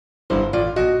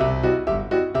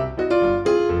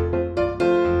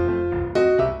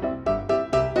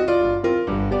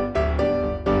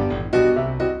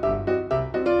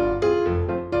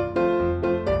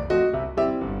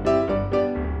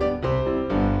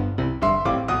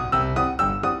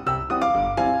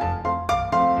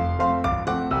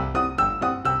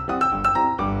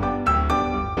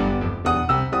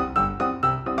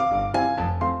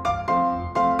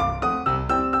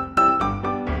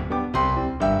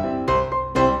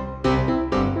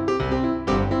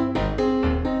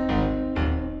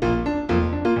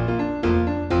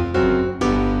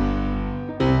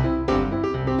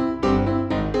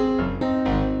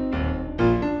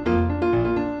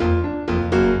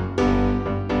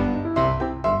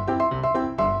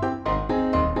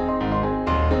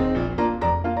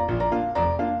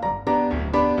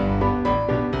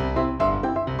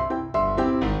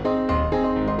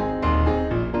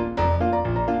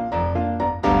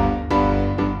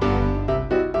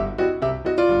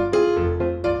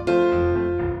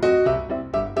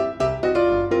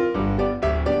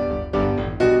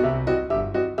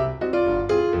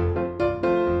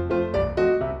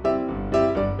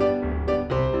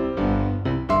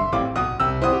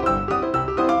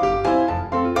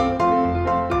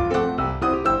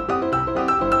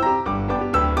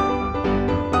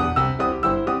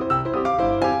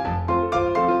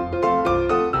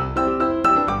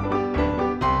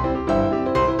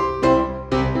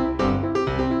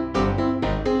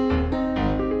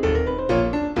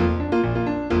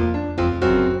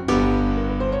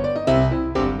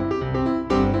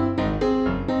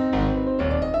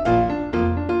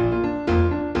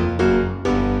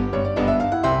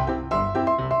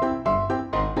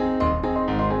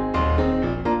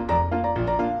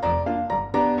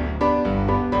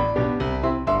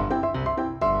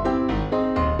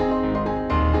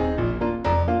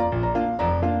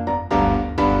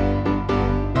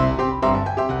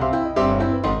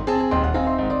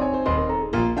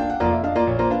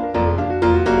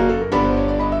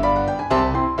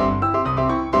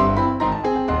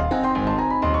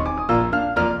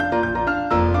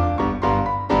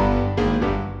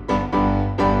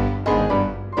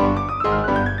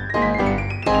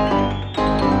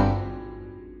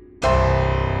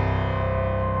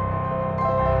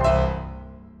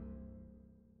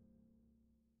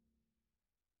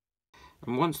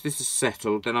And once this is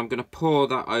settled, then I'm going to pour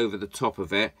that over the top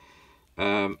of it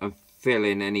and fill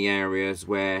in any areas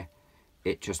where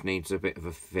it just needs a bit of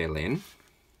a fill in.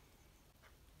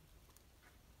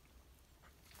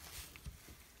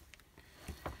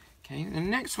 Okay, the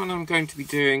next one I'm going to be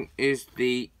doing is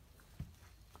the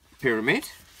pyramid.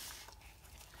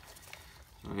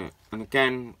 And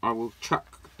again, I will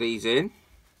chuck these in.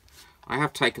 I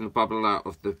have taken the bubble out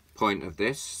of the point of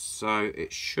this, so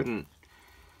it shouldn't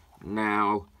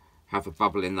now have a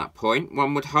bubble in that point,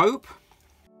 one would hope.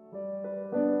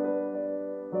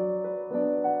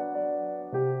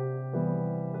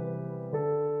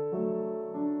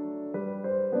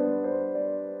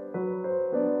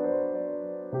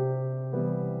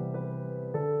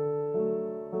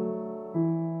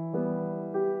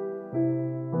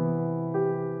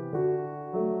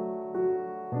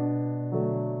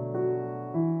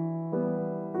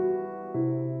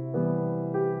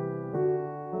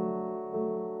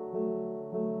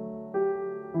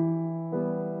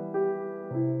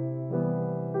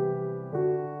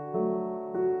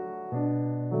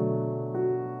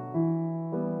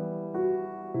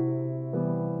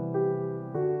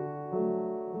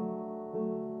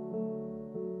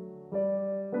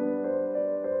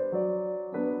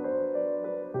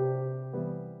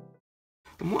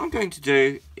 And what I'm going to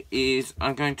do is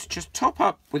I'm going to just top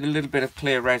up with a little bit of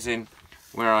clear resin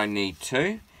where I need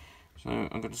to. So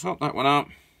I'm going to top that one up.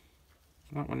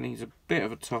 That one needs a bit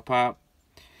of a top up.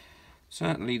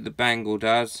 Certainly the bangle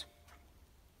does.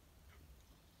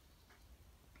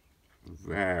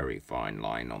 Very fine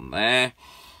line on there.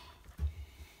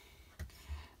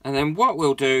 And then what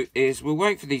we'll do is we'll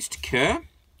wait for these to cure.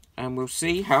 And we'll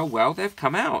see how well they've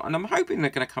come out. And I'm hoping they're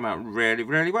going to come out really,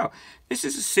 really well. This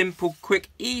is a simple, quick,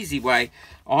 easy way,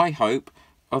 I hope,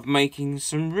 of making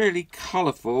some really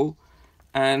colourful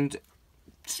and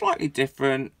slightly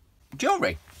different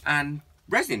jewellery and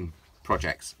resin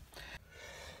projects.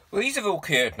 Well, these have all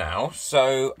cured now,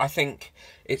 so I think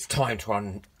it's time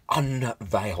to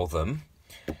unveil them.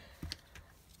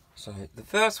 So the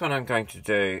first one I'm going to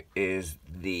do is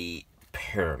the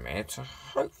pyramid. So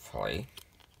hopefully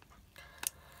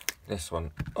this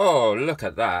one. Oh, look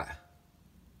at that.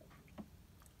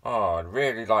 Oh, I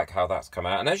really like how that's come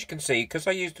out. And as you can see, because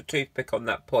I used a toothpick on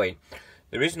that point,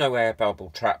 there is no air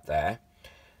bubble trap there.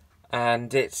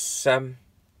 And it's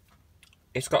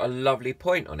got a lovely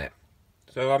point on it.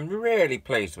 So I'm really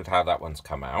pleased with how that one's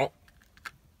come out.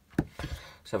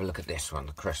 Let's have a look at this one,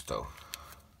 the crystal.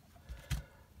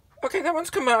 Okay, that one's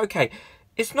come out okay.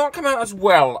 It's not come out as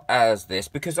well as this,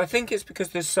 because I think it's because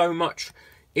there's so much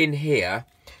in here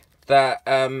that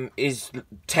is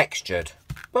textured,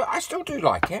 but I still do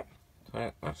like it.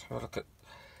 So let's have a look at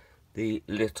the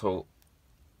little.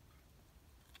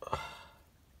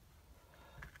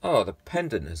 Oh, the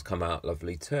pendant has come out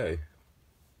lovely too.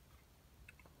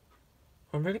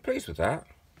 I'm really pleased with that.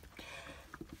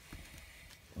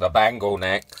 The bangle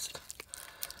next.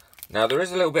 Now there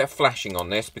is a little bit of flashing on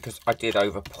this because I did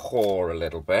over pour a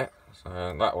little bit,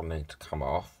 so that will need to come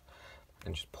off.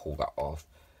 And just pull that off.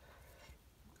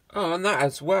 Oh, and that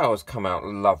as well has come out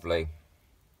lovely.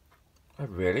 I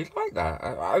really like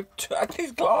that.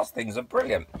 These glass things are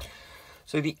brilliant.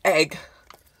 So the egg,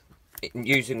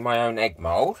 using my own egg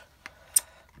mould.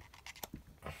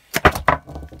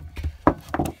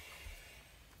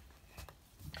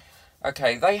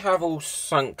 Okay, they have all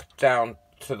sunk down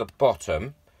to the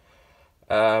bottom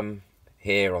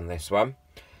here on this one.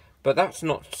 But that's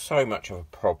not so much of a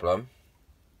problem.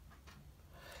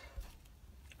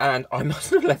 And I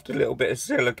must have left a little bit of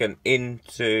silicone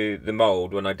into the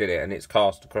mould when I did it, and it's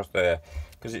cast across there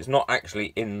because it's not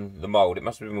actually in the mould. It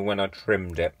must have been when I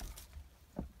trimmed it.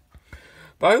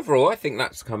 But overall, I think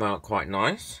that's come out quite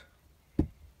nice.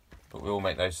 But we all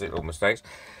make those little mistakes.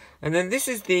 And then this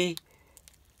is the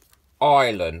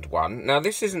island one. Now,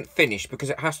 this isn't finished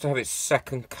because it has to have its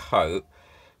second coat.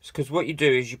 Because what you do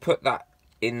is you put that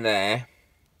in there,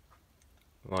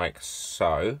 like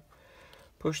so.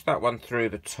 Push that one through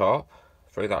the top,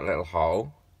 through that little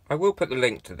hole. I will put the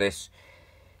link to this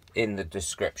in the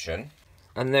description.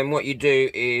 And then what you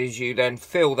do is you then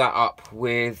fill that up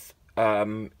with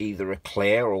either a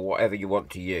clear or whatever you want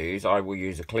to use. I will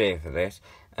use a clear for this.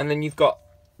 And then you've got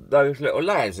those little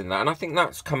layers in that. And I think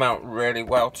that's come out really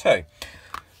well too.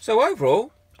 So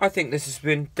overall, I think this has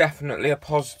been definitely a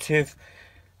positive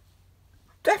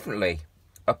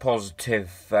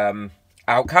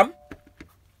outcome.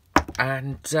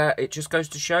 And it just goes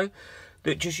to show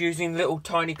that just using little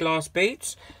tiny glass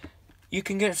beads, you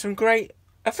can get some great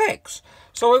effects.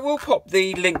 So I will pop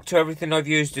the link to everything I've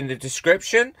used in the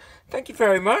description. Thank you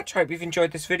very much. Hope you've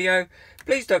enjoyed this video.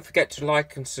 Please don't forget to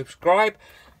like and subscribe.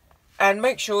 And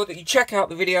make sure that you check out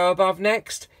the video above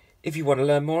next if you want to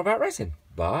learn more about resin.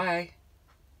 Bye.